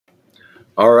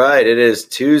All right, it is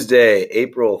Tuesday,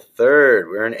 April 3rd.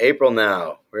 We're in April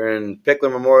now. We're in Pickler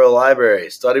Memorial Library,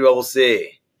 Study Bubble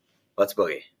C. Let's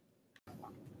boogie.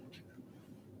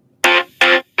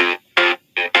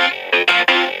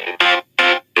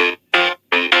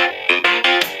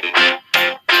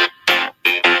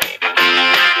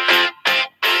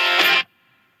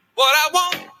 What I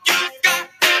want, you got,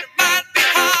 it might be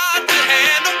hard to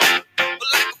handle, but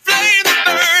like a flame that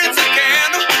burns a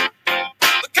candle,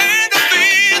 the candle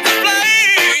feeds the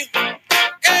flame.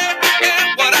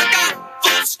 Yeah, what I got,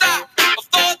 full stop of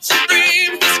thoughts and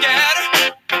dreams that scatter,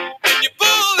 and you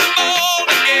pull them all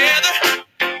together,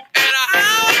 and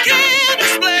I can't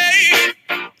explain.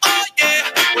 Oh yeah,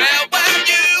 well,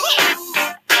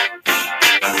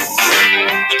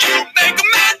 you make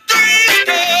my dreams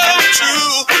come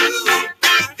true.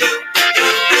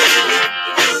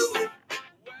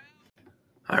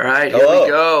 All right, here we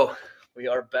go. We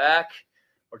are back.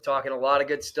 We're talking a lot of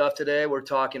good stuff today. We're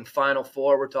talking Final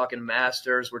Four. We're talking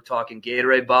Masters. We're talking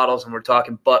Gatorade bottles, and we're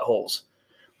talking buttholes.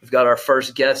 We've got our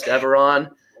first guest ever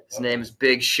on. His name is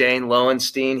Big Shane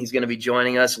Lowenstein. He's going to be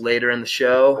joining us later in the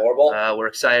show. Borble. We're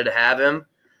excited to have him.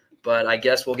 But I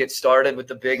guess we'll get started with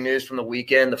the big news from the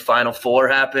weekend. The Final Four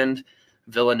happened.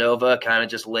 Villanova kind of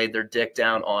just laid their dick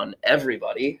down on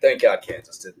everybody. Thank God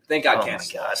Kansas did. Thank God Oh,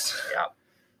 Kansas my God. lost. Yeah.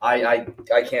 I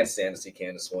can't stand to see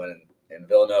Kansas win, and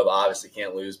Villanova obviously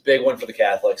can't lose. Big win for the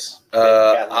Catholics.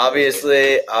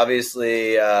 Obviously,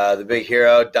 the big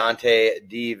hero, Dante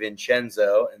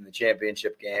DiVincenzo, in the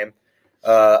championship game.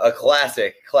 A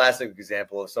classic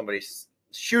example of somebody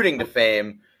shooting to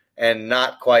fame and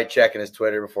not quite checking his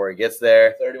Twitter before he gets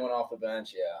there. 31 off the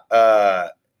bench, yeah.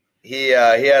 He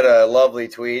had a lovely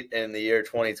tweet in the year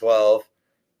 2012.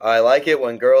 I like it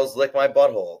when girls lick my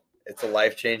butthole. It's a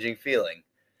life-changing feeling.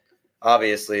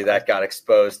 Obviously, that got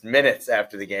exposed minutes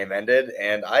after the game ended,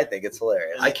 and I think it's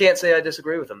hilarious. I can't say I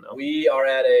disagree with him, though. We are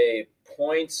at a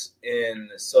point in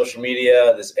social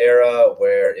media, this era,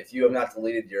 where if you have not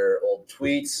deleted your old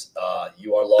tweets,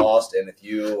 you are lost. And if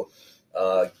you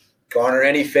garner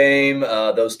any fame,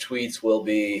 those tweets will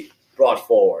be brought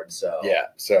forward. So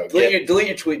delete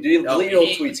your tweet. Delete your old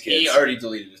tweets, kids. He already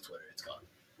deleted his Twitter. It's gone.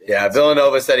 Yeah,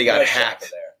 Villanova said he got Nice hacked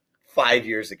shot there. 5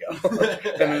 years ago,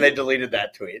 and then they deleted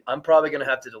that tweet. I'm probably going to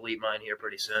have to delete mine here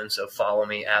pretty soon, so follow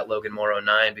me at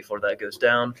LoganMore09 before that goes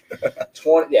down.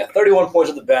 31 points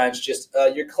on the bench. Just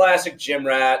your classic gym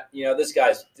rat. You know, this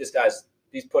guy's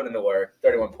he's putting in the work.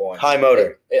 31 points. High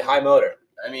motor. High motor.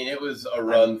 I mean, it was a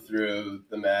run through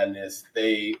the madness.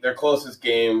 Their closest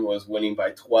game was winning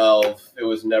by 12. It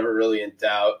was never really in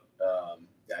doubt.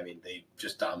 I mean, they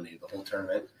just dominated the whole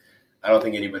tournament. I don't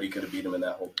think anybody could have beat him in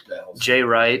that whole Jay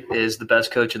Wright is the best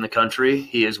coach in the country.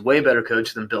 He is way better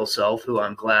coach than Bill Self, who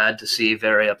I'm glad to see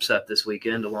very upset this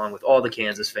weekend, along with all the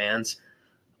Kansas fans.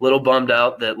 A little bummed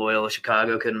out that Loyola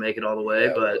Chicago couldn't make it all the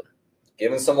way, but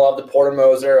giving some love to Porter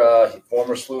Moser,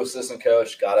 former SLU assistant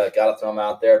coach. Gotta throw him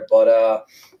out there. But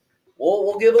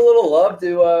we'll give a little love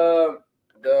to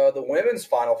the women's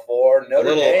Final Four. A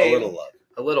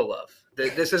little love.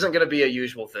 This isn't going to be a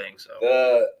usual thing.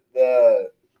 So the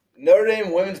Notre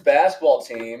Dame women's basketball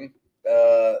team,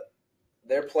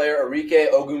 their player Arike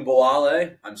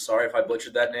Ogunbowale. I'm sorry if I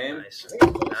butchered that name.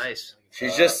 Nice.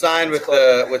 She's just signed with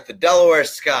the Delaware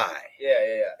Sky. Yeah.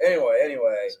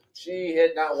 Anyway, she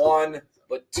hit not one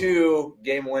but two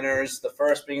game winners. The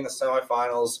first being in the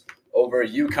semifinals over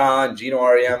UConn. Gino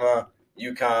Auriemma,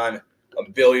 UConn,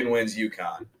 a billion wins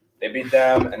UConn. They beat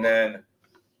them, and then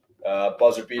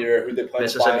buzzer beater. Who they play in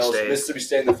the finals? Mississippi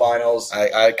State in the finals.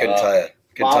 I couldn't tell you.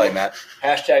 Couldn't tell you, Matt.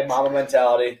 Hashtag Mama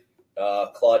mentality.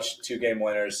 Clutch, 2 game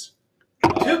winners.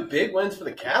 2 big wins for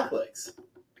the Catholics.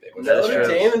 Notre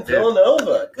Dame and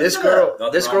Villanova. This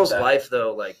girl's life,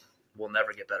 though, will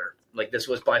never get better. This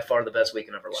was by far the best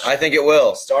weekend of her life. I think it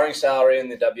will. Starting salary in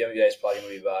the WNBA is probably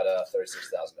going to be about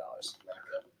 $36,000.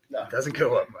 No, it doesn't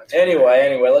go up much.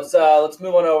 Anyway, let's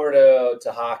move on over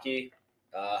to hockey.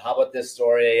 How about this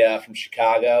story from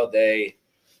Chicago? They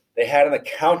had an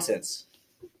accountant,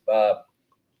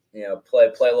 play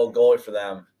a little goalie for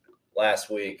them last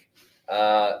week.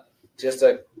 Just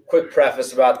a quick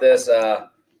preface about this.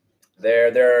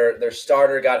 Their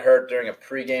starter got hurt during a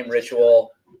pregame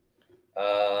ritual,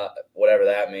 whatever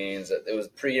that means. It was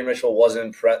pregame ritual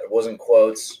wasn't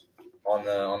quotes on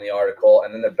the article,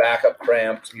 and then the backup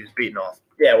cramped. He was beaten off.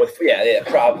 Yeah,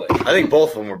 probably. I think both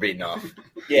of them were beating off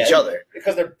each other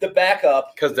because they're the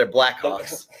backup. Because they're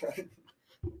Blackhawks.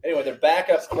 Anyway, their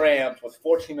backup cramped with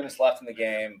 14 minutes left in the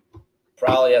game.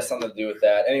 Probably has something to do with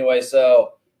that. Anyway,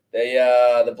 so they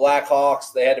the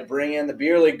Blackhawks, they had to bring in the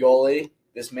beer league goalie.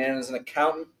 This man is an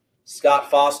accountant. Scott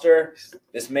Foster.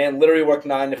 This man literally worked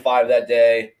 9 to 5 that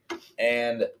day,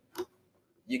 and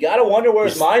you got to wonder where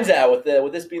his mind's at with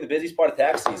this being the busiest part of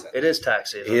tax season. It is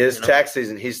tax season. He is tax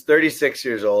season. He's 36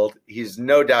 years old. He's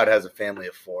no doubt has a family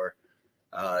of 4.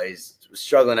 He's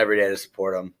struggling every day to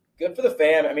support them. Good for the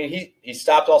fam. I mean, he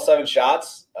stopped all 7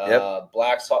 shots. Yep.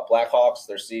 Blackhawks,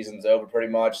 their season's over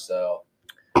pretty much. So,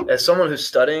 as someone who's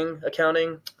studying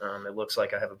accounting, it looks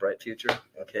like I have a bright future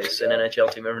in case an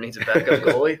NHL team ever needs a backup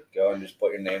goalie. Go and just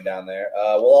put your name down there.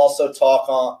 We'll also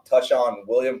touch on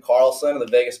William Karlsson of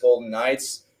the Vegas Golden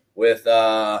Knights with,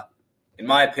 in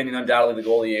my opinion, undoubtedly the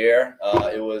goal of the year.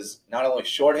 It was not only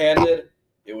shorthanded,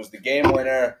 it was the game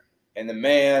winner, and the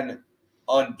man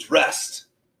undressed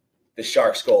the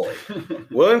Sharks goalie.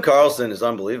 William Karlsson is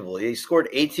unbelievable. He scored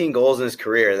 18 goals in his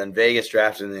career. Then Vegas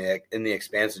drafted in the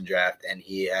expansion draft, and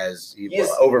he's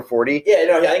over 40. Yeah,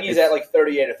 no, I think he's at like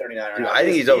 38 or 39 right Dude, now. I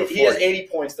think he's over 40. He has 80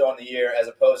 points though on the year, as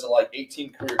opposed to like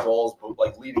 18 career goals, but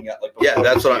like leading up like. Yeah,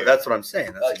 that's what I'm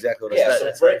saying. That's exactly what I'm saying.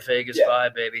 That's that Vegas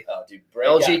vibe, baby. Oh, dude,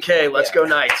 LGK, let's go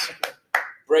Knights.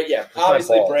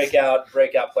 Obviously breakout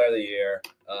player of the year.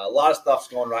 A lot of stuff's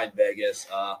going right in Vegas.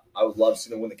 I would love to see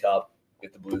them win the cup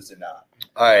if the Blues did not.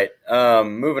 All right,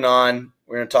 moving on.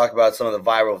 We're going to talk about some of the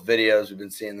viral videos we've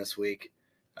been seeing this week.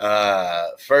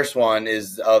 First one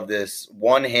is of this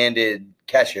one-handed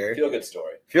catcher. Feel good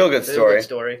story. Good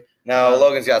story. Now,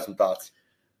 Logan's got some thoughts.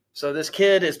 So this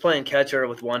kid is playing catcher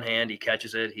with one hand. He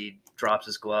catches it. He drops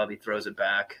his glove. He throws it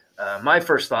back. My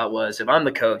first thought was, if I'm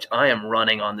the coach, I am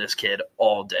running on this kid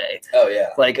all day. Oh, yeah.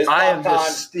 Like, I am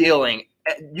just stealing.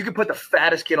 You could put the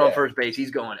fattest kid on first base. He's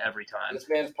going every time. This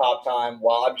man's pop time,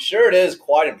 while I'm sure it is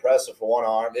quite impressive for one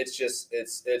arm, it's just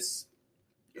it's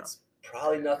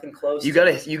probably nothing close. You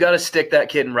gotta stick that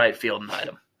kid in right field and hide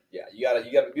him. Yeah,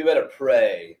 you better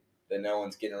pray that no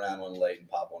one's getting around one late and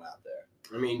pop one out there.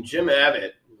 I mean, Jim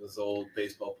Abbott was an old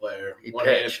baseball player, He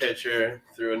one-handed pitched. pitcher,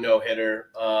 threw a no-hitter.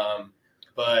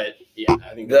 But yeah,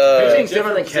 I think Pitching's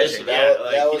different than catching.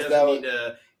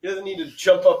 He doesn't need to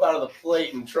jump up out of the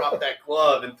plate and drop that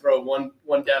glove and throw one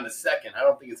down to second. I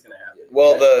don't think it's going to happen.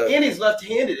 Well, and he's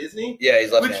left-handed, isn't he? Yeah,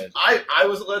 he's left-handed. Which I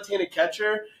was a left-handed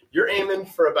catcher. You're aiming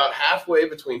for about halfway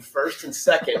between first and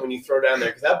second when you throw down there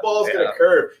because that ball is going to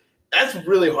curve. That's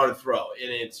really hard to throw,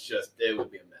 and it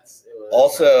would be a mess.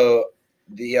 Also,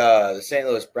 the St.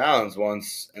 Louis Browns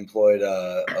once employed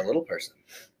a little person.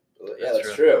 Yeah,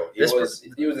 that's true. He was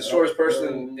the shortest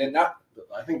person, and not.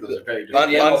 I think those are very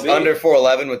different. Under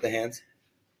 4'11" with the hands.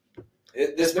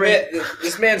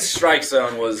 This man's strike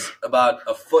zone was about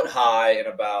a foot high and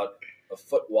about a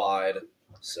foot wide.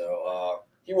 So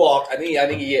he walked. I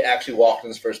think he actually walked in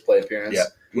his first play appearance. Yeah,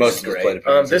 most of his play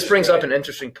appearances. This brings up an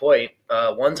interesting point.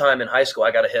 One time in high school,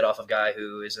 I got a hit off a guy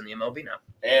who is in the MLB now,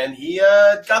 and he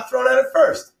got thrown out at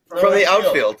first from the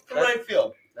outfield. From right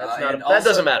field. That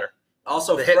doesn't matter.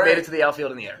 Also, the hit made it to the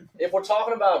outfield in the air. If we're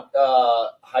talking about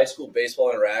high school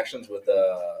baseball interactions with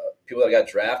people that got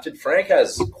drafted, Frank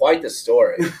has quite the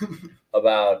story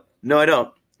about. No, I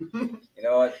don't. You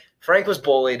know what? Frank was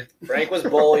bullied. Frank was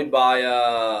bullied by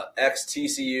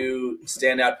ex-TCU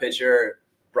standout pitcher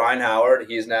Brian Howard.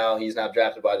 He's now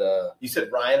drafted by the. You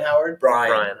said Ryan Howard?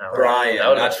 Brian.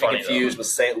 That Not to be confused with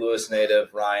St. Louis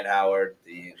native Ryan Howard,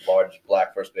 the large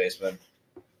black first baseman.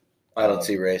 I don't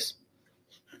see race.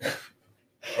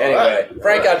 Anyway,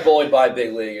 Frank got bullied by a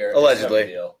big leaguer.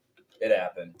 Allegedly. It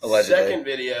happened. Allegedly. Second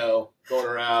video going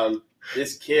around,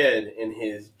 this kid in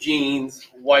his jeans,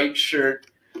 white shirt,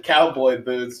 cowboy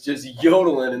boots, just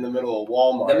yodeling in the middle of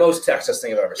Walmart. The most Texas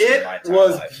thing I've ever seen in my entire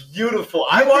life. It was beautiful.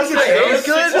 I watched it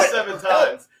 6 or 7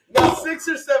 times. No. 6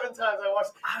 or 7 times I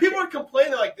watched. People were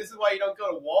complaining like, "This is why you don't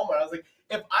go to Walmart." I was like,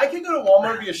 if I could go to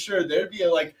Walmart and be assured there'd be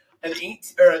an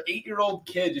 8-year-old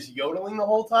kid just yodeling the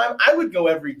whole time, I would go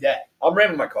every day. I'm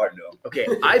ramming my card into him. Okay,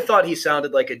 I thought he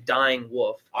sounded like a dying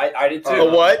wolf. I did too.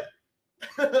 A what?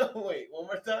 Wait, one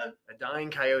more time. A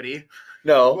dying coyote.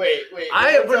 No. Wait.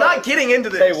 We're not getting into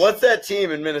this. Hey, what's that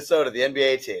team in Minnesota, the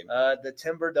NBA team? The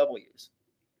Timber W's.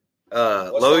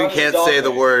 Logan can't say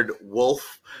the word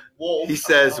wolf. Wolf. He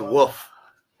says woof.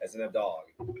 As in a dog.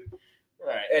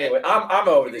 Right. Anyway, I'm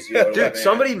over this. Dude,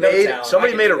 somebody made a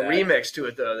remix to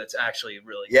it though. That's actually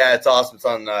really good. Yeah, it's awesome. It's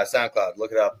on SoundCloud.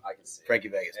 Look it up. I can see. Frankie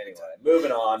Vegas. Anyway,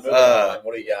 moving on.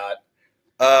 What do you got?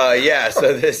 Yeah.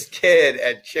 So this kid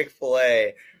at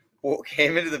Chick-fil-A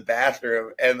came into the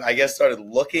bathroom and I guess started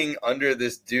looking under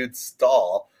this dude's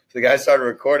stall. So the guy started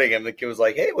recording him. The kid was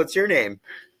like, "Hey, what's your name?"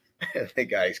 And the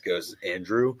guy goes,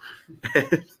 Andrew.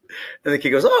 And the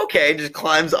kid goes, oh, okay. Just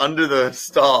climbs under the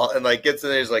stall and like gets in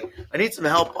there. He's like, I need some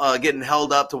help getting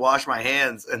held up to wash my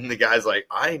hands. And the guy's like,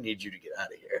 I need you to get out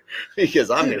of here because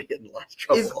I'm going to get in a lot of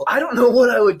trouble. I don't know what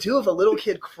I would do if a little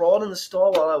kid crawled in the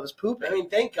stall while I was pooping. I mean,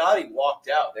 thank God he walked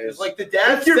out. It was like the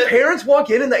dad. If your parents walk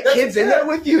in and that kid's in there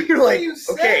with you, you're like,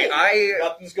 okay,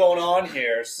 nothing's going on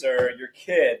here, sir. Your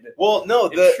kid. Well, no,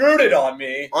 intruded on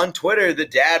me. On Twitter, the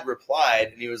dad replied,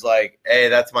 and he was like, "Hey,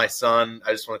 that's my son.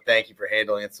 I just want to thank you for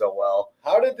handling it so well."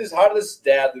 How did this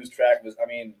dad lose track of this? I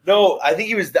mean, no, I think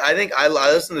he was. I think I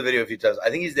listened to the video a few times. I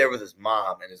think he's there with his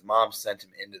mom, and his mom sent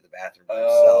him into the bathroom by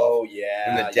himself. Oh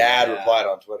yeah. And the dad replied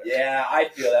on Twitter. Yeah, I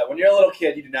feel that. When you're a little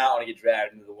kid, you do not want to get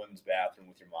dragged into the women's bathroom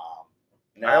with your mom.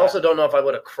 I also don't know if I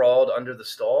would have crawled under the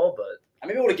stall, but I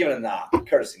maybe would have given a knock,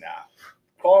 courtesy knock.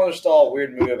 Crawl under the stall,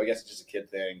 weird move. I guess it's just a kid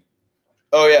thing.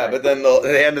 Oh yeah, but then at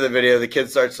the end of the video, the kid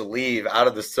starts to leave out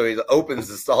of the. So he opens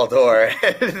the stall door,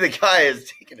 and the guy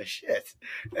is taking a shit,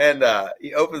 and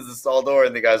he opens the stall door,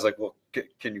 and the guy's like, "Well,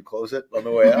 can you close it on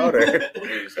the way out?" Or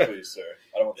please, sir,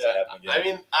 I don't want this to happen again. I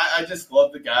mean, I just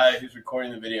love the guy who's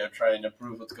recording the video, trying to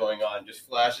prove what's going on. Just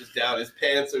flashes down, his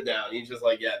pants are down. He's just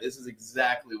like, "Yeah, this is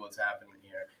exactly what's happening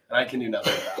here, and I can do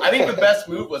nothing about it." I think the best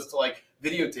move was to like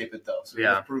videotape it though, so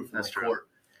there's proof. That's true.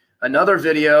 Another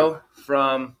video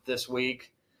from this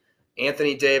week.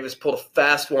 Anthony Davis pulled a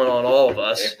fast one on all of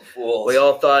us. We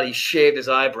all thought he shaved his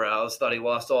eyebrows, thought he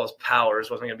lost all his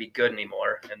powers, wasn't going to be good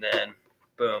anymore. And then,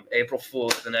 boom, April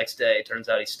Fool's the next day. Turns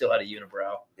out he still had a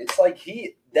unibrow. It's like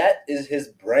that is his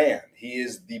brand. He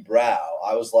is the brow.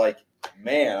 I was like,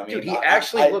 man. I mean, dude, he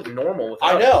actually looked normal.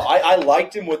 I know. I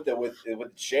liked him with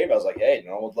the shave. I was like, hey,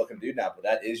 normal looking dude now. But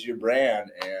that is your brand,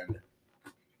 and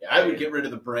I would get rid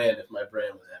of the brand if my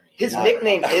brand was Emmy. His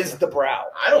nickname is the brow.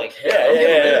 I don't care.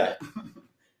 Yeah.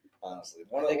 Honestly,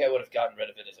 I think I would have gotten rid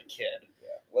of it as a kid.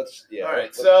 All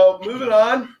right. So moving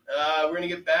on, we're gonna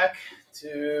get back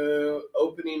to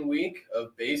opening week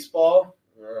of baseball.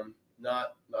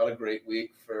 Not a great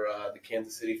week for the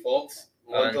Kansas City folks.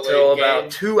 Until about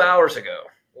 2 hours ago.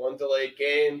 One delayed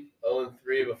game,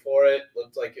 0-3 before it.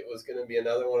 Looked like it was going to be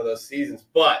another one of those seasons,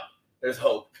 but there's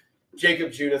hope.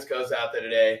 Jacob Junis goes out there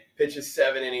today, pitches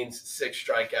 7 innings, 6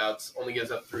 strikeouts, only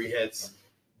gives up 3 hits.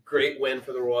 Great win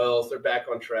for the Royals. They're back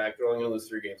on track. They're only going to lose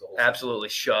 3 games. Absolutely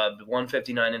shoved.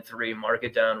 159-3. Mark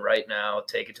it down right now.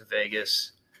 Take it to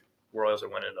Vegas. Royals are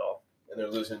winning it all. And they're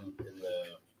losing in the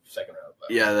second round.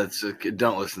 Yeah, that's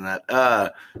don't listen to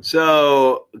that.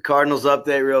 So Cardinals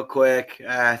update real quick.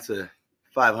 It's a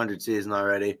 500 season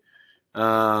already.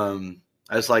 I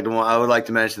would like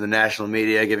to mention the national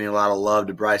media giving a lot of love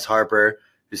to Bryce Harper,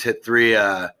 who's hit 3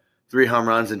 home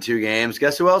runs in 2 games.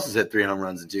 Guess who else has hit 3 home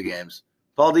runs in 2 games?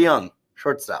 Paul DeYoung,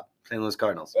 shortstop, St. Louis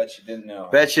Cardinals. Bet you didn't know.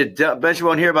 Bet you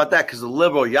won't hear about that because the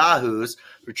liberal yahoos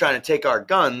who are trying to take our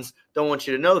guns don't want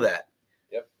you to know that.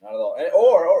 Yep, not at all.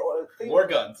 Or more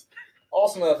guns.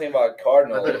 Also, another thing about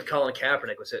Cardinals. I bet if Colin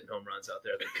Kaepernick was hitting home runs out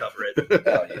there, they'd cover it.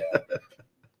 Oh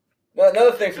yeah.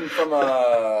 Another thing from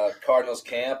Cardinals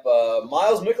camp,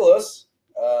 Miles Mikolas.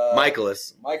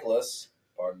 Michaelis,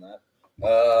 pardon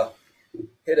that.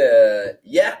 Hit a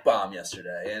yak bomb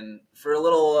yesterday, and for a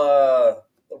little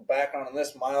background on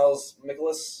this, Miles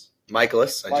Mikolas. I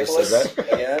just said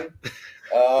that again.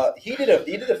 He did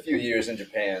a few years in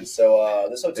Japan, so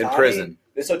this Ohtani, in prison.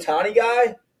 This Ohtani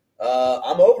guy,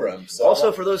 I'm over him. So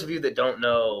also, for those of you that don't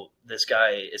know, this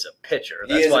guy is a pitcher.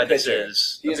 That's why this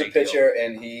is. He is a pitcher,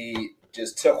 and he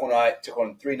just took one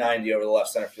 390 over the left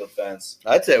center field fence.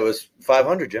 I'd say it was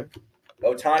 500, Jim.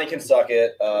 Ohtani can suck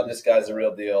it. This guy's the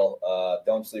real deal.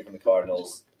 Don't sleep on the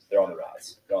Cardinals. They're on the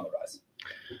rise.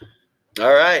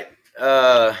 All right.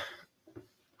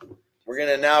 We're going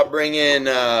to now bring in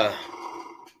the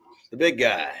big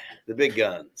guy, the big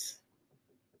guns,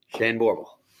 Shane Borble.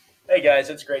 Hey, guys.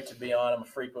 It's great to be on. I'm a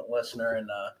frequent listener, and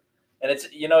it's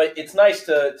it's nice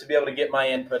to be able to get my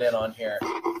input in on here.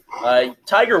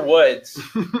 Tiger Woods,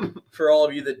 for all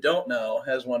of you that don't know,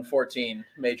 has won 14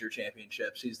 major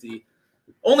championships. He's the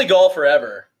only golfer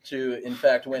ever to, in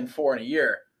fact, win 4 in a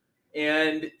year.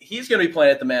 And he's going to be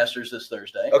playing at the Masters this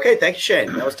Thursday. Okay, thank you, Shane.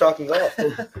 I was talking golf.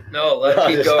 No, let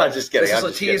him keep going. I'm just kidding. This is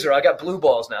a teaser. Kidding. I got blue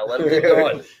balls now. Let him keep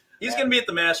going. He's going to be at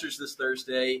the Masters this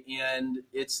Thursday, and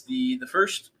it's the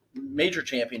first major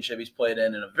championship he's played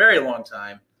in a very long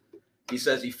time. He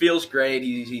says he feels great.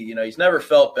 He's never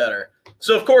felt better.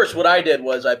 So, of course, what I did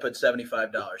was I put $75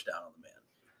 down on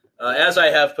the man, as I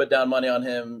have put down money on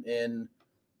him in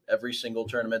every single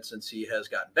tournament since he has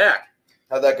gotten back.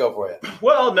 How'd that go for you?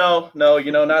 Well, no,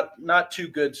 not too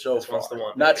good so far. This one's the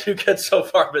one. Not too good so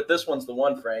far, but this one's the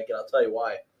one, Frank, and I'll tell you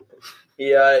why.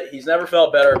 He's never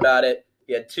felt better about it.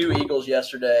 He had 2 eagles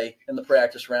yesterday in the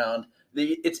practice round.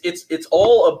 It's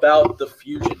all about the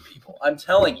fusion, people. I'm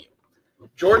telling you.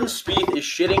 Jordan Spieth is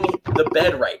shitting the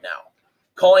bed right now,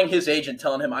 calling his agent,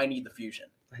 telling him, I need the fusion.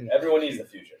 Everyone needs the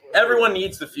fusion. Everyone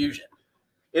needs the fusion.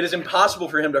 It is impossible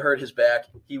for him to hurt his back.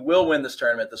 He will win this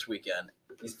tournament this weekend.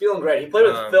 He's feeling great. He played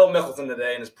with Phil Mickelson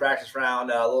today in his practice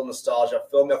round. A little nostalgia.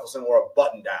 Phil Mickelson wore a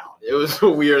button down. It was a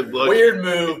weird look. Weird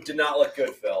move. Did not look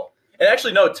good, Phil. And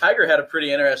actually, no, Tiger had a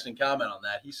pretty interesting comment on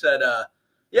that. He said,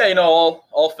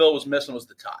 all Phil was missing was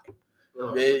the tie.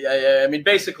 I mean,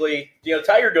 basically,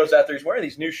 Tiger goes out there. He's wearing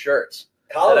these new shirts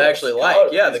that I actually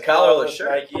like. Yeah, the collarless shirt.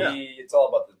 Nike. Yeah. It's all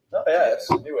about it's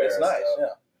new era. It's nice. Stuff. Yeah.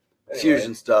 Anyway.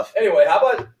 Fusion stuff. Anyway, how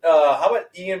about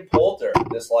Ian Poulter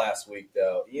this last week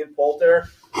though? Ian Poulter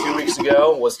 2 weeks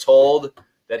ago was told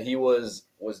that he was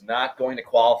not going to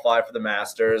qualify for the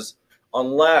Masters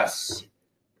unless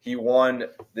he won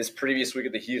this previous week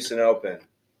at the Houston Open.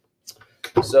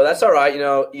 So that's all right.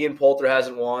 Ian Poulter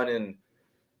hasn't won in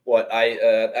I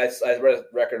read a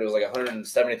record. It was like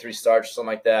 173 starts or something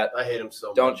like that. I hate him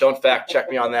so much. Don't fact check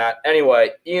me on that.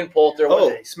 Anyway, Ian Poulter.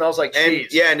 He smells like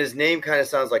cheese. And his name kind of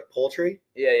sounds like poultry.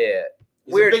 Yeah.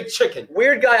 He's Weird a big chicken.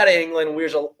 Weird guy out of England.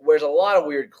 Wears a lot of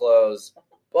weird clothes.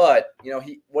 But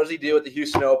what does he do at the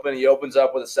Houston Open? He opens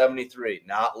up with a 73.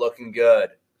 Not looking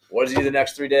good. What does he do the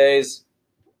next 3 days?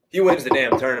 He wins the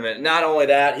damn tournament. Not only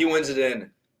that, he wins it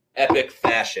in epic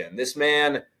fashion. This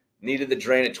man needed to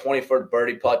drain a 20-foot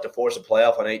birdie putt to force a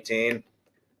playoff on 18.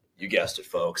 You guessed it,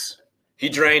 folks. He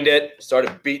drained it,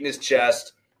 started beating his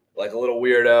chest like a little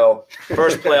weirdo.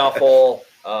 First playoff hole,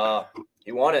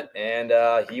 he won it, and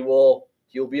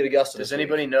he'll be at Augusta. Does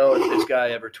anybody know if this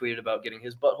guy ever tweeted about getting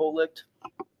his butthole licked?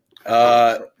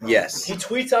 Yes. He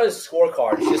tweets out his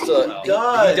scorecards. He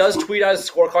does tweet out his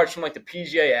scorecards from like the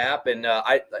PGA app, and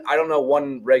I don't know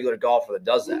one regular golfer that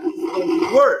does that.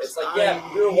 Worse. It's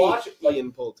like we were watching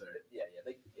Ian Poulter. Yeah.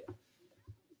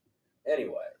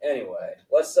 Anyway,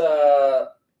 let's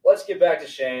get back to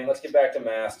Shane. Let's get back to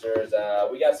Masters.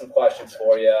 We got some questions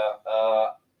for you.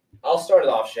 I'll start it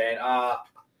off, Shane. I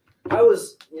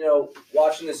was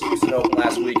watching this Houston Open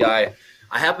last week. I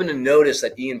happened to notice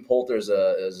that Ian Poulter is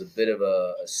a bit of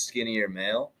a skinnier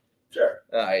male. Sure.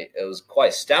 I was quite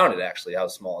astounded, actually, how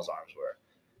small his arms were.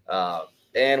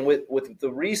 And with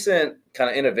the recent kind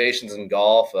of innovations in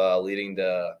golf leading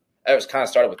to – it was kind of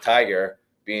started with Tiger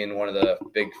being one of the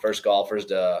big first golfers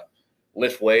to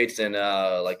lift weights and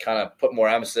kind of put more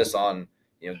emphasis on,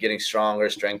 getting stronger,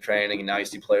 strength training. And now you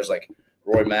see players like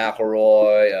Rory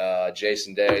McIlroy,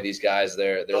 Jason Day, these guys,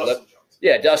 they're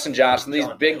Dustin Johnson, these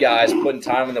big guys putting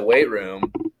time in the weight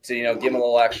room to, give them a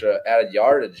little extra added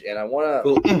yardage. And I want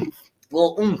to –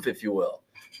 little oomph, if you will.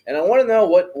 And I want to know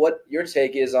what your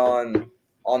take is on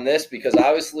this, because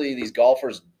obviously these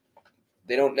golfers,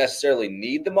 they don't necessarily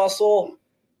need the muscle,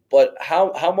 but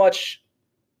how much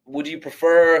would you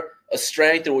prefer a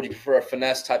strength or would you prefer a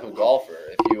finesse type of golfer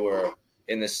if you were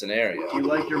in this scenario? Do you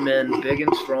like your men big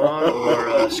and strong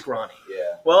or scrawny?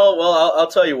 Yeah. Well,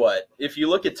 I'll tell you what. If you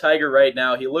look at Tiger right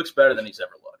now, he looks better than he's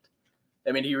ever looked.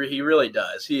 I mean, he really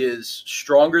does. He is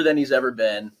stronger than he's ever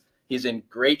been. He's in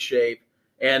great shape.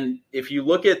 And if you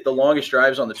look at the longest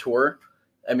drives on the tour,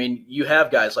 I mean, you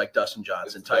have guys like Dustin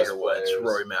Johnson, Tiger Woods,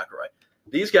 Rory McIlroy.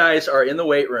 These guys are in the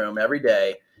weight room every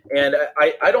day. And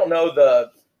I don't know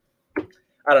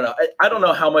I don't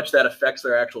know how much that affects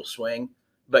their actual swing,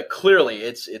 but clearly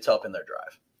it's helping their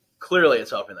drive.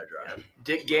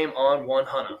 Dick game on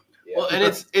 100. Yeah. Well,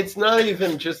 and it's not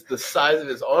even just the size of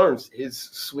his arms. His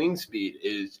swing speed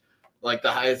is like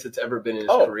the highest it's ever been in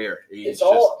his career.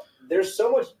 There's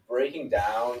so much breaking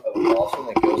down of golf swing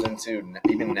that goes into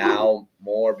even now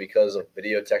more because of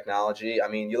video technology. I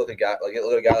mean, you look at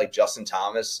a guy like Justin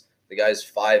Thomas. The guy's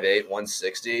 5'8",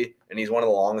 160, and he's one of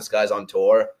the longest guys on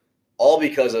tour. All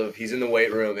because of he's in the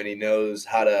weight room and he knows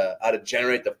how to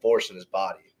generate the force in his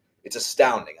body. It's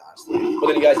astounding, honestly. But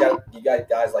then you got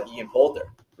guys like Ian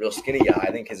Poulter, real skinny guy.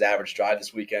 I think his average drive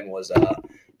this weekend was probably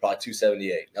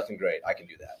 278. Nothing great. I can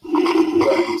do that.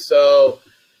 Right. So,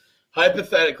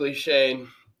 hypothetically, Shane,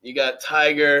 you got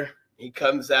Tiger. He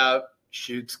comes out,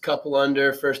 shoots a couple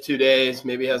under first 2 days,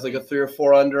 maybe has like a 3 or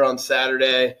 4 under on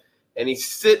Saturday, and he's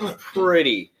sitting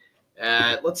pretty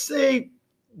at, let's say,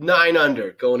 9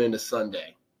 under going into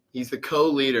Sunday. He's the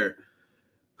co-leader.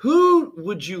 Who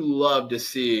would you love to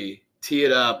see tee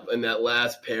it up in that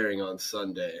last pairing on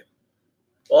Sunday?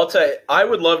 Well, I'll tell you, I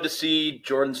would love to see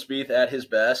Jordan Spieth at his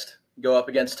best go up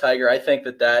against Tiger. I think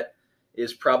that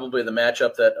is probably the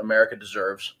matchup that America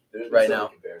deserves right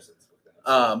now.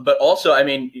 But also, I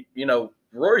mean,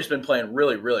 Rory's been playing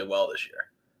really, really well this year.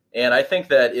 And I think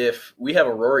that if we have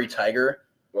a Rory Tiger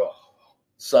Oh,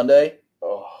 Sunday,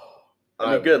 oh.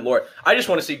 I mean, good Lord. I just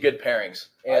want to see good pairings.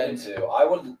 I do too. I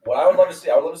would love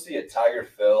to see a Tiger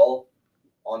Phil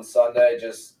on Sunday,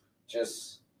 just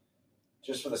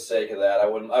for the sake of that. I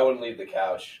wouldn't leave the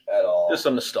couch at all. Just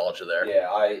some nostalgia there. Yeah.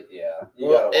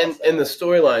 Well, and the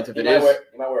storylines, if you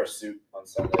might wear a suit on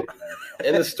Sunday.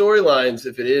 And the storylines,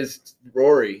 if it is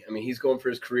Rory, I mean, he's going for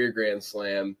his career Grand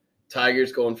Slam.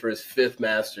 Tiger's going for his 5th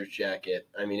Masters jacket.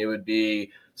 I mean, it would be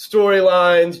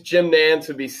storylines. Jim Nantz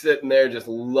would be sitting there just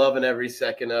loving every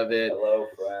second of it. Hello,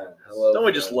 friends. Hello, Don't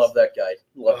we just love that guy?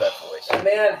 Love that voice. That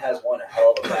man has one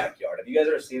hell of a backyard. Have you guys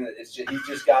ever seen it? He's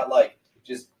just got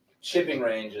just chipping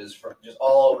ranges from just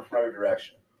all over from every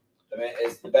direction. I mean,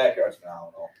 the backyard's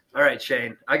phenomenal. All right,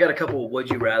 Shane. I got a couple of would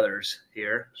you rathers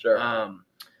here. Sure.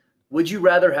 Would you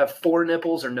rather have 4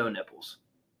 nipples or no nipples?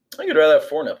 I think I'd rather have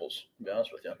 4 nipples, to be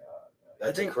honest with you.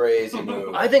 That's a crazy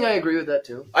move. I think I agree with that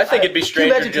too. I think it'd be Can you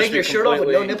strange imagine taking your shirt off with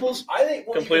no nipples? I think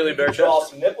Completely you bare can draw chest.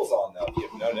 some nipples on though. If you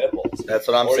have no nipples. That's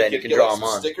what I'm Or saying. You could can get, draw some them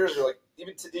on. stickers or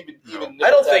even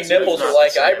I don't think tattoos. nipples are Not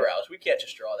like the same. eyebrows. We can't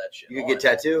just draw that shit. You on. could get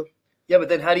tattoo. Yeah, but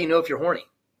then how do you know if you're horny?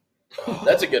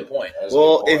 That's a good point. That's a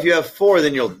Well, good point. if you have 4,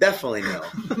 then you'll definitely know.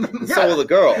 And so will the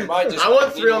girl. You might just I want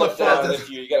need 3 to on the look down, front. and If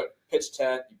you got a pitch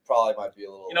tent, you probably might be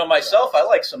a little. You know, myself, I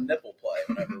like some nipple play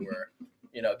whenever we're,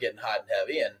 getting hot and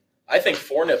heavy, and I think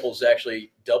 4 nipples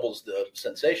actually doubles the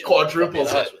sensation. Quadruples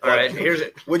To be honest it. with you. All right, here's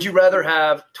it. Would you rather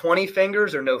have 20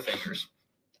 fingers or no fingers?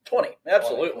 20,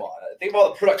 absolutely. Come on. Think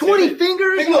about the productivity. 20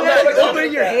 fingers? Think You about have that. to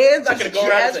open your hands Not and gonna go around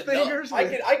jazz as a nut. fingers?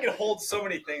 I could hold so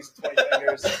many things with 20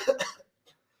 fingers.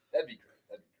 That'd be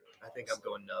great. I think I'm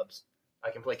going nubs. I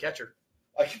can play catcher.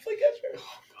 I can play catcher.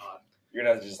 Oh God, you're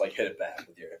gonna have to just hit it back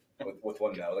with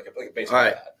one note, like a baseball All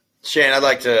right. bat. Shane, I'd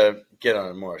like to get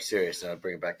on a more serious note,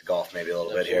 bring it back to golf maybe a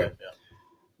little bit here. Yeah.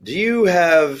 Do you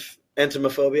have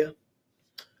entomophobia?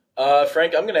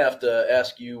 Frank, I'm going to have to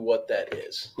ask you what that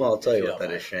is. Well, I'll tell If you you what don't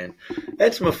that is, Shane.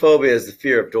 Entomophobia is the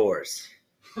fear of doors.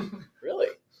 Really?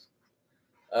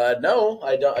 No,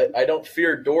 I don't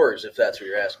fear doors. If that's what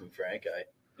you're asking, Frank.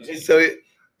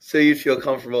 So you'd feel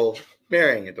comfortable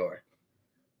marrying a door.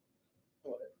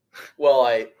 Well,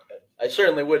 I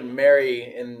certainly wouldn't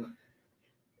marry an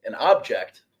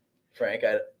object, Frank.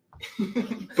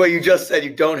 But you just said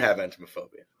you don't have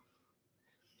entomophobia.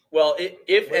 Well,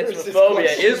 if Where is this entomophobia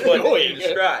question is what going? you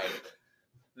described,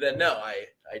 then no, I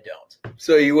don't.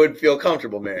 So you would feel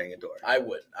comfortable marrying a door. I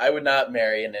wouldn't. I would not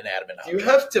marry an inanimate Do you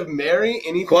object. have to marry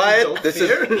anything Quiet. you don't This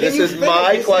fear? is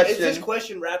my question. Is this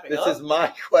question wrapping This up? is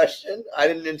my question. I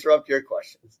didn't interrupt your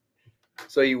questions.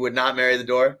 So you would not marry the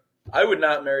door? I would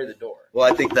not marry the door. Well,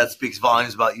 I think that speaks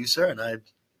volumes about you, sir, and I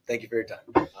thank you for your time.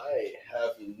 I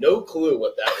have no clue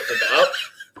what that was about.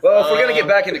 Well, if we're going to get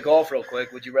back into golf real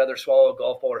quick, would you rather swallow a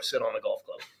golf ball or sit on a golf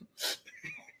club?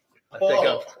 I think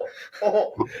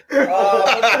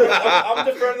I'm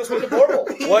deferring this one to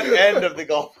Borble. What end of the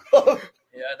golf club?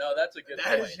 Yeah, no, that's a good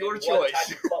That point. is your What choice.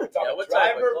 type of club? Yeah, what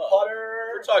type of driver, club? putter.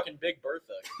 We're talking Big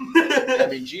Bertha. I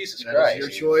mean, Jesus That Christ.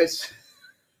 is your choice.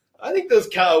 I think those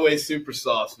Callaway Super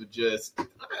Softs would just.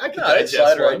 I could No, they'd digest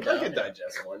slide one. right down. I could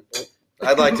digest one.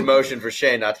 I'd like to motion for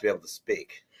Shane not to be able to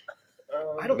speak.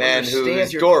 I don't Man who understand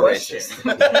is your door question. racist.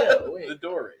 The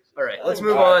door raise. All right, let's Oh,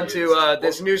 move God, on to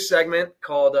this new segment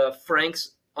called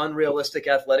Frank's Unrealistic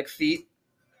Athletic Feat.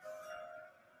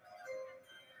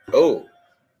 Oh,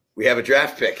 we have a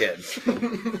draft pick in.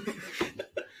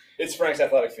 It's Frank's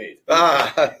athletic feet.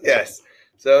 Yes.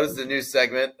 So this is a new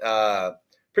segment.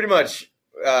 Pretty much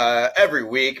every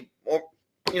week, or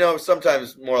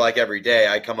sometimes more like every day,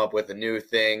 I come up with a new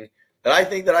thing that I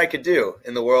think that I could do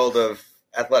in the world of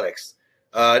athletics.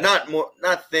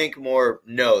 Not think, more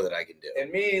know that I can do.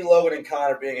 And me, Logan, and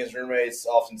Connor, being his roommates,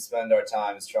 often spend our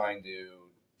times trying to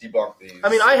debunk these. I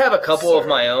mean, I have a couple of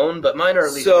my own, but mine are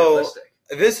at least realistic.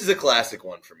 This is a classic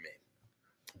one for me.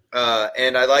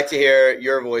 And I'd like to hear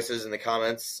your voices in the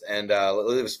comments, and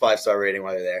leave us a 5-star rating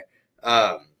while you're there.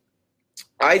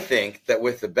 I think that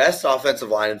with the best offensive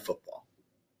line in football,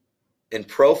 in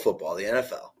pro football, the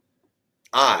NFL,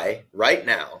 I, right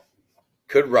now,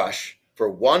 could rush for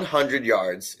 100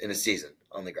 yards in a season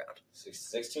on the ground.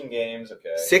 16 games,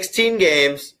 okay. 16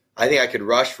 games, I think I could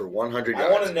rush for 100 yards.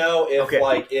 I want to know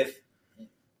if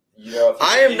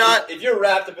if you're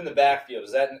wrapped up in the backfield,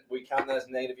 we count that as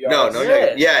negative yards? No,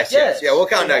 negative. Yes. Yeah, we'll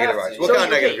count You have negative to. yards. We'll So, count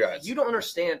negative okay, yards. You don't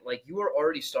understand. Like, you are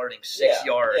already starting 6 Yeah,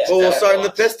 yards. yeah. Well, we'll That's start in the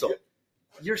lost. pistol.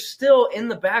 You're still in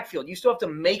the backfield. You still have to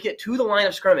make it to the line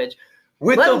of scrimmage.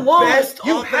 With Let the alone, best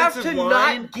you have offensive to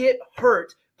line. not get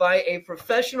hurt by a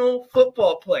professional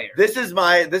football player. This is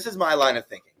my line of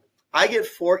thinking. I get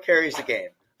 4 carries a game.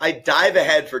 I dive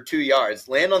ahead for 2 yards,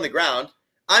 land on the ground.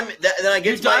 Then I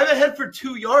get You dive ahead for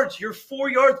 2 yards. You're 4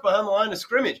 yards behind the line of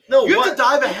scrimmage. No, you have to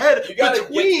dive ahead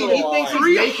between he thinks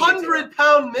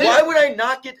 300-pound men. Why would I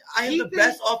not get? I have the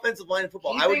best offensive line in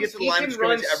football. I would get to the line of He can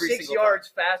run scrimmage every 6 single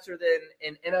yards time. faster than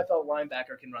an NFL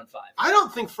linebacker can run 5. I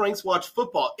don't think Frank's watched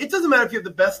football. It doesn't matter if you have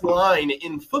the best line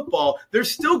in football.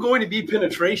 There's still going to be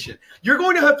penetration. You're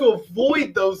going to have to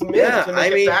avoid those men to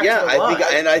make it back to the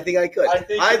line. I think I could.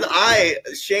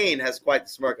 Shane has quite the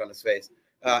smirk on his face.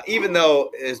 Even though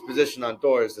his position on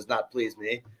doors does not please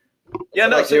me. Yeah,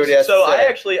 no. So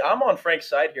I'm on Frank's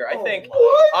side here. I think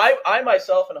I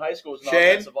myself in high school was an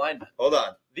offensive lineman. Hold on.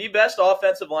 The best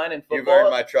offensive line in football. You've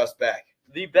earned my trust back.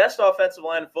 The best offensive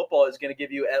line in football is going to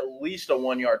give you at least a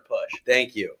 1 yard push.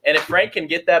 Thank you. And if Frank can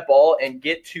get that ball and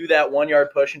get to that 1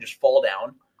 yard push and just fall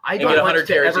down, I and don't get want 100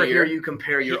 to carries ever a year. hear you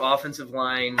compare your offensive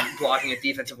line blocking a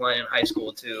defensive line in high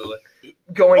school to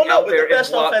going out there the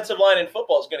best and block. offensive line in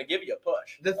football is going to give you a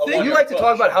push. The thing you like to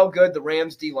talk about how good the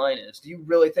Rams D line is. Do you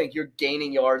really think you're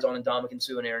gaining yards on Ndamukong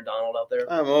Suh and Aaron Donald out there?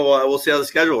 We'll see how the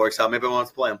schedule works out. Maybe I want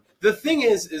to play him. The thing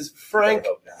is Frank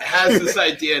has this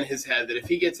idea in his head that if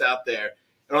he gets out there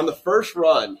and on the first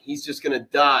run, he's just going to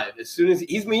dive as soon as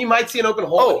he might see an open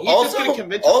hole. He's just going to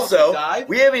convince himself to dive.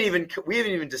 we haven't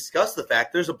even discussed the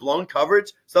fact there's a blown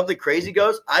coverage. Something crazy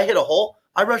goes. I hit a hole.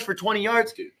 I rush for 20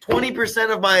 yards.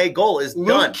 20% of my goal is Luke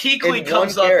done. Kuechly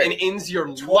comes up and ends your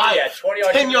life. 20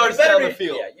 yards. 10 yards down the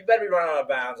field. Yeah, you better be running out of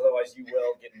bounds, otherwise you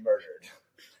will get murdered.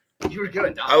 You were going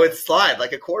to die. I would slide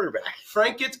like a quarterback.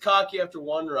 Frank gets cocky after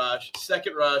one rush.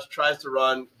 Second rush, tries to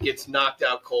run, gets knocked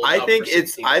out cold. I think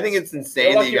it's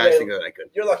insane that you guys think that I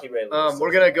could. You're lucky, Ray.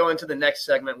 We're going to go into the next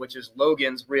segment, which is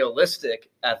Logan's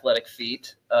realistic athletic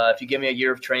feat. If you give me a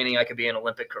year of training, I could be an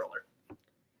Olympic curler.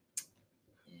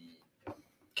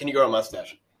 Can you grow a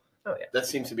mustache? Oh, yeah. That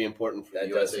seems to be important for That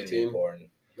the does USA seem to be team. important.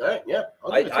 All right,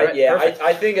 yeah.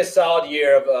 I think a solid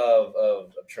year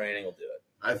of training will do it.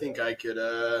 I think I could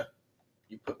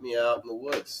you put me out in the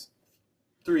woods.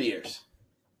 3 years.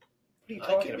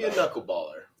 I could be a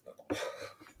knuckleballer.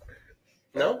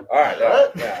 No? All right.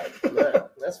 Yeah,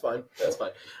 that's fine.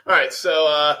 All right,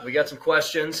 so We got some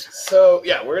questions.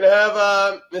 we're gonna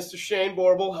have Mr. Shane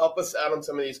Borble help us out on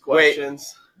some of these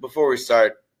questions. Before we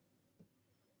start,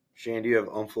 Shane, do you have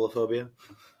omphilophobia?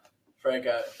 Frank,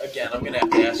 again, I'm going to have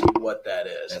to ask you what that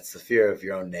is. That's the fear of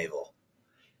your own navel.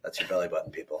 That's your belly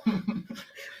button, people.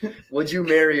 Would you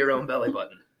marry your own belly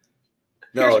button?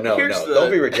 No. here's Don't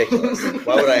be ridiculous.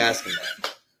 Why would I ask him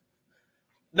that?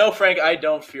 No, Frank, I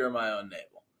don't fear my own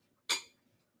navel.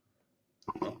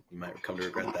 Well, you might come to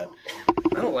regret that.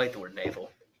 I don't like the word navel.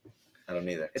 I don't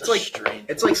either. It's like strange.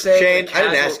 It's like saying Shane, I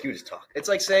didn't ask you to talk. It's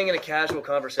like saying in a casual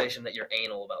conversation that you're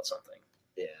anal about something.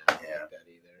 Yeah, I don't like that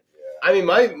either. I mean,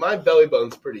 my belly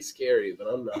button's pretty scary, but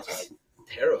I'm not like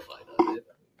terrified of it.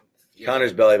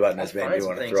 Connor's belly button has made me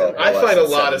want to throw up. I find a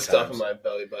lot of stuff in my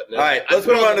belly button. All right, let's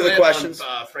move on to the questions.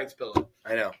 Frank's pillow.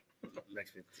 I know. It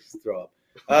makes me throw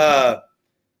up.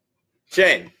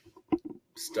 Shane,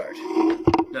 start.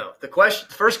 No, the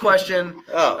first question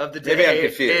of the day maybe I'm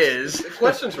confused. is The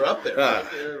questions are up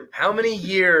there. how many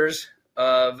years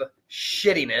of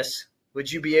shittiness would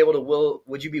you be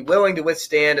willing to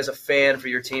withstand as a fan for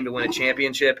your team to win a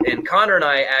championship? And Connor and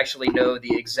I actually know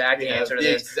the exact answer to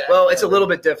this. Well, it's a little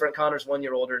bit different. Connor's 1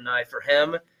 year older than I. For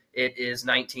him, it is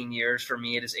 19 years. For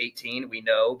me, it is 18. We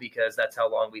know because that's how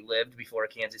long we lived before a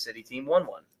Kansas City team won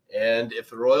one. And if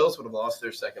the Royals would have lost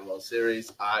their second World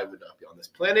Series, I would not be on this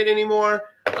planet anymore.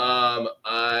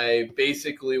 I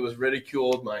basically was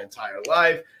ridiculed my entire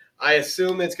life. I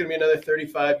assume it's going to be another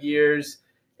 35 years.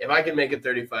 If I can make it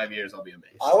 35 years, I'll be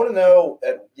amazed. I want to know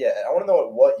at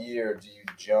what year do you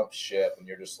jump ship when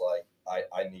you're just like,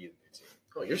 I need a new team.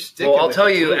 Oh, you're sticking. Well, I'll with tell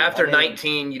the you, team. after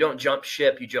 19, you don't jump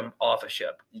ship, you jump off a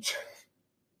ship.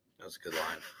 That was a good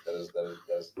line. That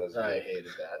is I hated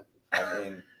that. I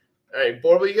mean, All right,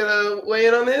 Borble, you gonna weigh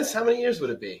in on this? How many years would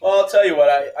it be? Well, I'll tell you what.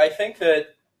 I think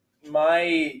that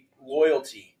my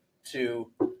loyalty to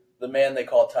the man they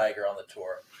call Tiger on the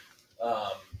tour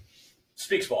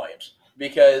speaks volumes.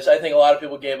 Because I think a lot of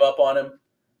people gave up on him,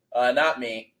 not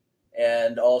me,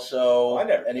 and also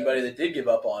anybody that did give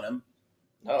up on him.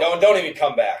 don't even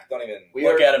come back. Don't even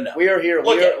look at him now. We are here.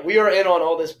 We are in on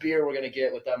all this beer we're going to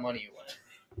get with that money you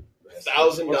win.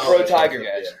 $1,000. We're pro Tiger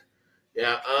guys.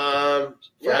 Yeah.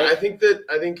 I think that's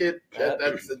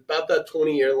about that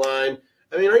 20-year line.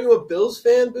 I mean, are you a Bills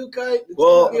fan, Bukai? It's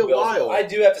gonna be a while. I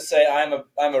do have to say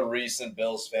I'm a recent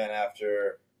Bills fan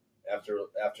after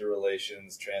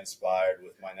relations transpired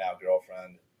with my now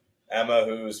girlfriend Emma,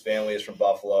 whose family is from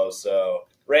Buffalo. So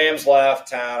Rams left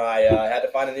town. I had to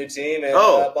find a new team, and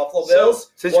Buffalo So,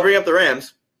 Bills. since you bring up the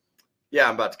Rams, yeah,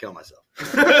 I'm about to kill myself.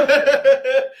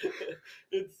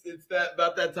 It's that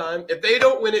about that time. If they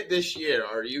don't win it this year,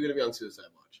 are you going to be on suicide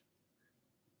watch?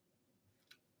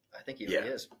 I think he really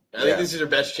is. I think this is your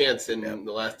best chance in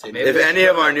the last 10 years. If any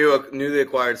of our newly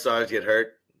acquired stars get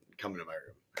hurt, come to my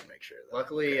room and make sure.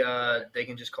 Luckily, they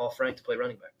can just call Frank to play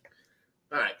running back.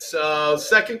 All right. So,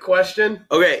 second question.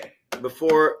 Okay, you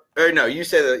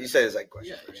say the second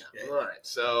question first. Yeah. All right.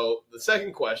 So, the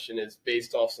second question is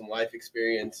based off some life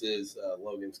experiences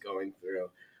Logan's going through.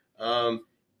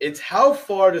 It's how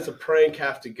far does a prank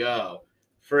have to go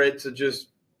for it to just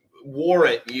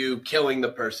warrant you killing the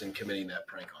person committing that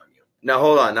prank on you? Now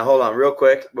hold on, real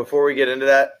quick before we get into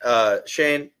that.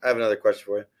 Shane, I have another question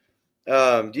for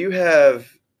you. Do you have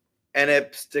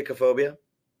anapsticophobia?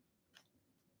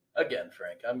 Again,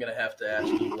 Frank, I'm going to have to ask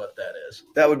you what that is.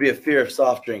 That would be a fear of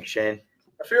soft drinks, Shane.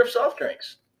 A fear of soft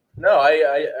drinks. No,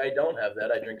 I don't have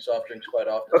that. I drink soft drinks quite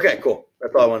often. Okay, cool.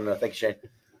 That's all I wanted to know. Thank you, Shane.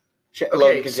 Okay,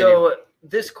 Logan, continue. so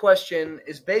this question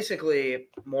is basically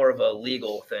more of a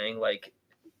legal thing. Like,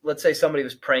 let's say somebody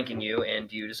was pranking you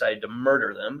and you decided to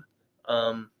murder them.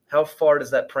 How far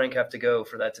does that prank have to go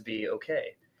for that to be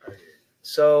okay?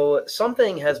 So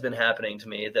something has been happening to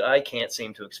me that I can't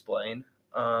seem to explain.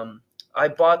 I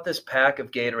bought this pack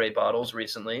of Gatorade bottles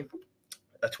recently,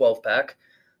 a 12-pack.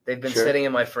 They've been sitting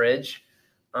in my fridge.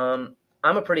 I'm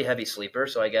a pretty heavy sleeper,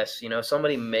 so I guess,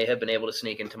 somebody may have been able to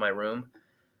sneak into my room.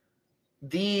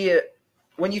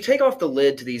 When you take off the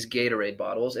lid to these Gatorade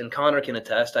bottles, and Connor can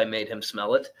attest, I made him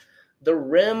smell it, the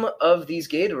rim of these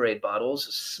Gatorade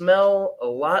bottles smell a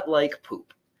lot like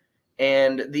poop.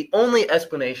 And the only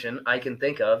explanation I can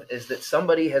think of is that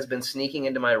somebody has been sneaking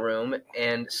into my room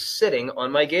and sitting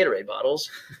on my Gatorade bottles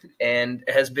and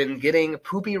has been getting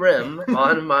poopy rim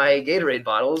on my Gatorade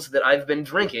bottles that I've been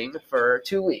drinking for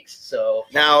 2 weeks. So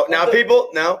now,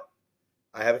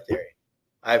 I have a theory.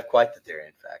 I have quite the theory,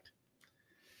 in fact.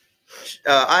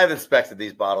 I have inspected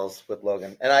these bottles with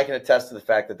Logan, and I can attest to the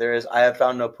fact that I have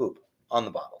found no poop on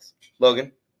the bottles.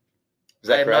 Logan, is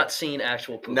that I have correct? not seen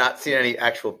actual poop. Not seen any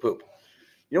actual poop.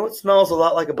 You know what smells a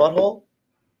lot like a butthole?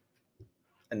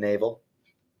 A navel.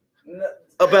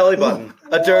 A belly button.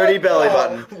 A dirty belly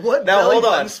button. What now belly hold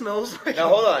button on. smells like? Now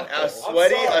hold on. A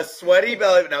sweaty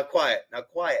belly. Now quiet.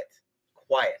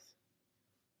 Quiet.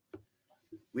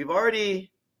 We've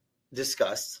already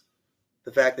discussed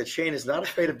the fact that Shane is not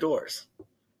afraid of doors.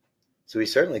 So he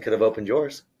certainly could have opened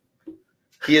yours.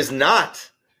 He is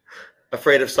not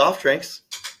afraid of soft drinks.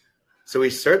 So he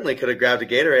certainly could have grabbed a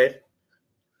Gatorade.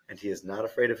 And he is not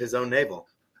afraid of his own navel.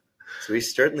 So he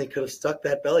certainly could have stuck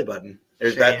that belly button.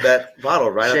 There's that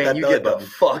bottle right up that belly button. Get the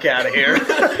fuck out of here.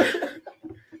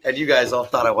 And you guys all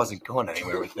thought I wasn't going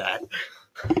anywhere with that.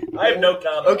 I have no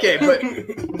comment. Okay,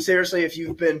 but seriously, if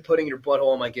you've been putting your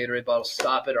butthole in my Gatorade bottle,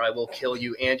 stop it or I will kill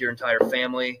you and your entire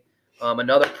family.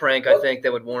 Another prank I think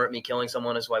that would warrant me killing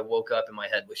someone is when I woke up and my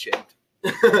head was shaved.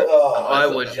 I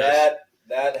would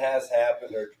that has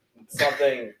happened or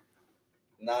something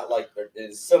not like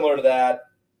is similar to that.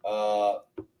 A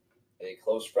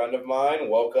close friend of mine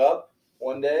woke up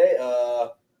one day,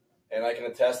 and I can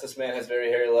attest this man has very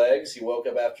hairy legs. He woke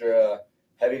up after a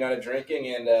heavy night of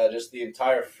drinking, and just the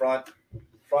entire front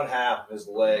half of his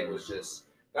leg was just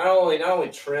not only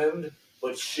trimmed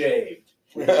but shaved.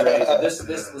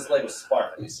 This leg was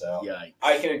sparkly. So Yikes.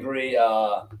 I can agree.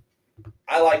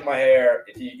 I like my hair.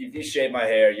 If you shave my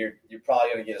hair, you're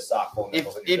probably gonna get a sock full of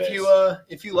nipples in your face.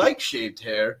 If you like shaved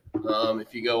hair,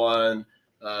 if you go on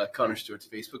Connor Stewart's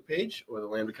Facebook page or the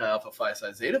Lambda Chi Alpha Phi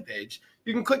Psi Zeta page,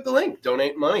 you can click the link,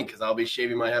 donate money, because I'll be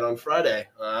shaving my head on Friday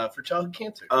for childhood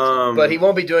cancer. But he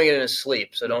won't be doing it in his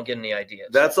sleep, so don't get any ideas.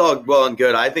 That's all well and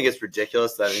good. I think it's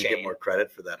ridiculous that I didn't get more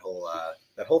credit for that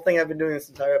whole thing I've been doing this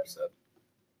entire episode.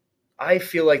 I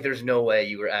feel like there's no way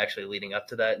you were actually leading up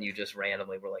to that and you just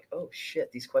randomly were like, oh,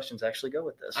 shit, these questions actually go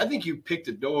with this. I think you picked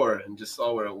a door and just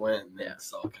saw where it went, and then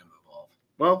it's all kind of evolved.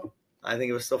 Well, I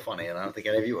think it was so funny, and I don't think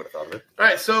any of you would have thought of it. All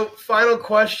right, so final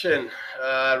question.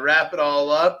 Wrap it all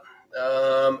up.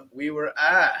 We were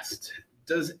asked,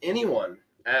 does anyone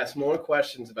ask more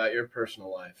questions about your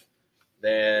personal life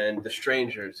than the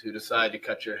strangers who decide to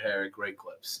cut your hair at Great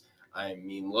Clips? I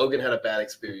mean, Logan had a bad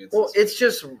experience. Well, it's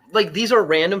just like these are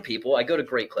random people. I go to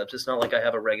Great Clips. It's not like I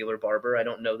have a regular barber. I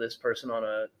don't know this person on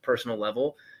a personal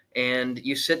level. And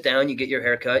you sit down, you get your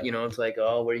hair cut. It's like,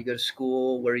 oh, where you go to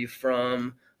school? Where are you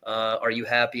from? Are you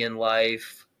happy in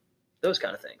life? Those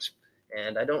kind of things.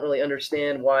 And I don't really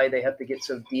understand why they have to get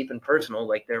so deep and personal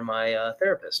like they're my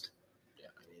therapist. Yeah,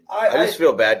 I just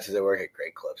feel bad because I work at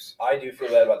Great Clips. I do feel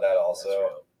bad about that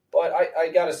also. But I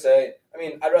got to say, I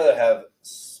mean, I'd rather have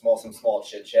some small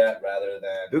chit chat rather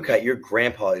than. Bukai, your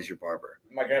grandpa is your barber.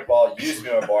 My grandpa used to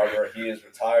be my barber. He is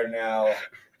retired now.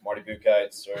 Marty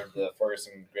Bukai served the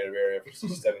Ferguson Greater Area for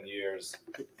 67 years.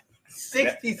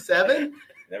 67?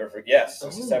 Never forget.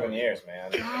 67 years,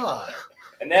 man. God.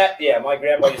 And my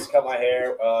grandpa used to cut my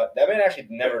hair. That man actually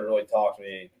never really talked to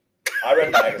me. I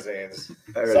read magazines,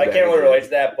 so I can't really relate to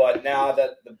that. But now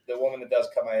that the woman that does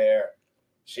cut my hair,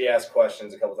 she asked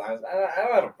questions a couple times. I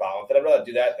don't have a problem with it. I'd rather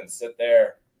do that than sit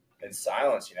there in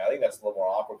silence. I think that's a little more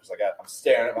awkward because I'm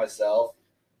staring at myself,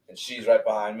 and she's right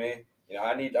behind me.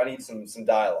 I need some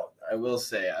dialogue. I will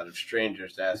say, out of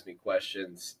strangers to ask me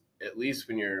questions, at least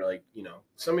when you're like,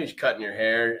 somebody's cutting your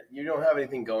hair, you don't have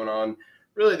anything going on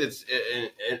really that's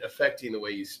affecting the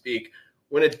way you speak.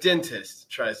 When a dentist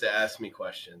tries to ask me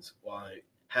questions while he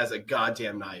has a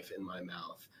goddamn knife in my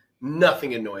mouth,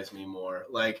 nothing annoys me more.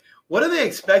 Like, what are they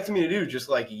expecting me to do? Just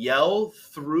like yell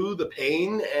through the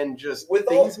pain and just with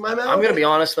things in my mouth? I'm going to be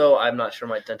honest, though. I'm not sure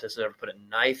my dentist has ever put a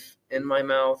knife in my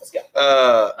mouth.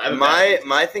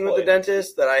 My thing with the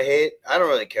dentist that I hate, I don't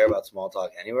really care about small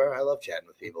talk anywhere. I love chatting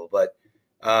with people. But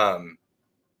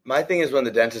my thing is when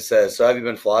the dentist says, "So have you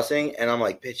been flossing?" And I'm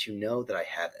like, "Bitch, you know that I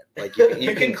haven't. Like,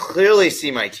 you can clearly see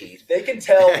my teeth." They can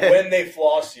tell when they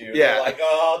floss you. Yeah. They're like,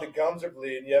 "Oh, the gums are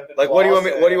bleeding. You have to." Like, what do you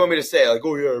want me to say? Like,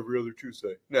 "Oh yeah, every other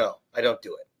Tuesday." No, I don't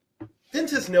do it.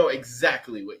 Dentists know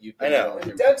exactly what you think. I know.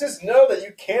 Dentists know that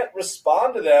you can't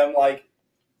respond to them like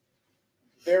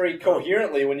very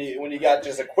coherently when you got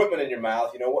just equipment in your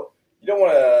mouth. You don't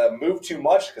want to move too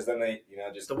much because then they,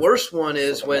 just. The worst one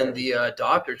is when the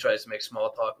doctor tries to make small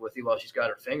talk with you while she's got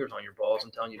her fingers on your balls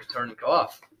and telling you to turn and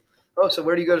cough. Oh, so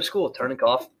where do you go to school? Turn and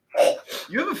cough.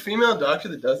 You have a female doctor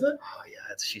that does that? Oh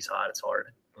yeah, she's hot. It's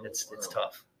hard. It's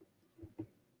tough.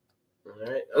 All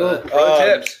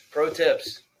right. Pro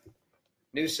tips.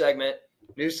 New segment.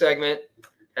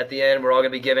 At the end, we're all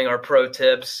going to be giving our pro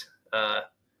tips.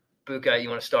 Bukai, you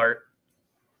want to start?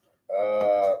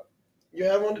 You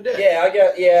had one today.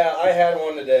 I had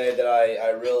one today that I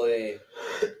really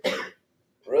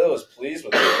was pleased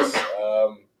with this.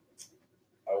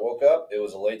 I woke up. It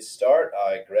was a late start.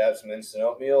 I grabbed some instant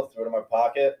oatmeal, threw it in my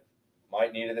pocket.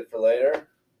 Might needed it for later.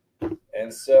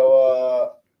 And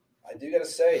so I do got to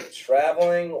say,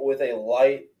 traveling with a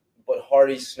light but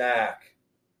hearty snack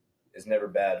is never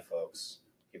bad, folks.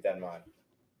 Keep that in mind.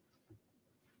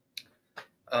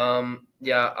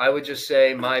 I would just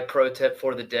say my pro tip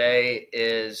for the day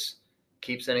is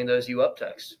keep sending those "you up"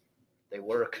 texts. They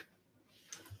work.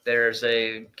 There's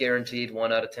a guaranteed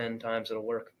 1 out of 10 times it'll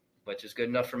work, which is good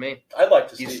enough for me. I'd like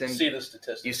to see the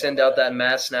statistics. You send out that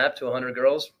mass snap to 100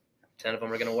 girls, 10 of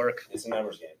them are going to work. It's a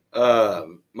numbers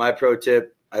game. My pro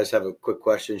tip, I just have a quick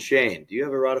question. Shane, do you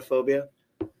have erotophobia?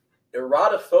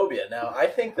 Erotophobia. Now, I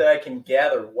think that I can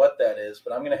gather what that is,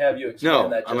 but I'm going to have you explain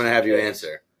that. I'm going to have you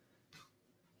answer.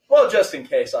 Well, just in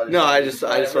case. I just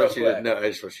want you to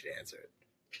answer it.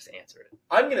 Just answer it.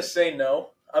 I'm going to say no.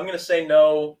 I'm going to say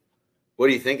no. What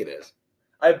do you think it is?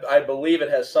 I believe it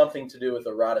has something to do with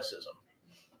eroticism.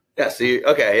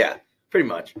 Yeah, pretty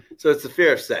much. So it's the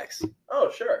fear of sex.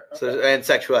 Oh, sure. Okay. So and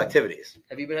sexual activities.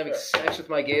 Have you been having sex with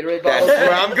my Gatorade bottle? That's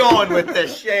where I'm going with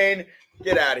this, Shane.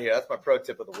 Get out of here. That's my pro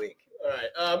tip of the week. All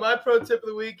right. My pro tip of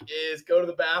the week is go to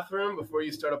the bathroom before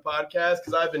you start a podcast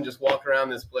because I've been just walking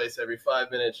around this place every 5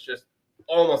 minutes, just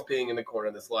almost being in the corner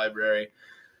of this library.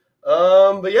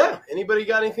 But yeah, anybody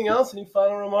got anything else? Any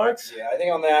final remarks? Yeah, I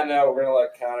think on that note, we're going to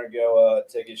let Connor go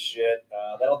take his shit.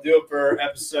 That'll do it for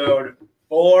episode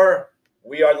 4.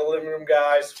 We are the Living Room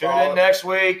Guys. Tune in next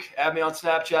week. Add me on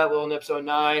Snapchat,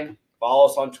 LilNipso9. Follow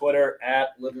us on Twitter at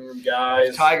Living Room Guys.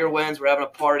 If Tiger wins, we're having a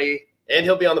party. And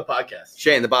he'll be on the podcast.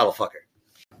 Shane, the bottle fucker.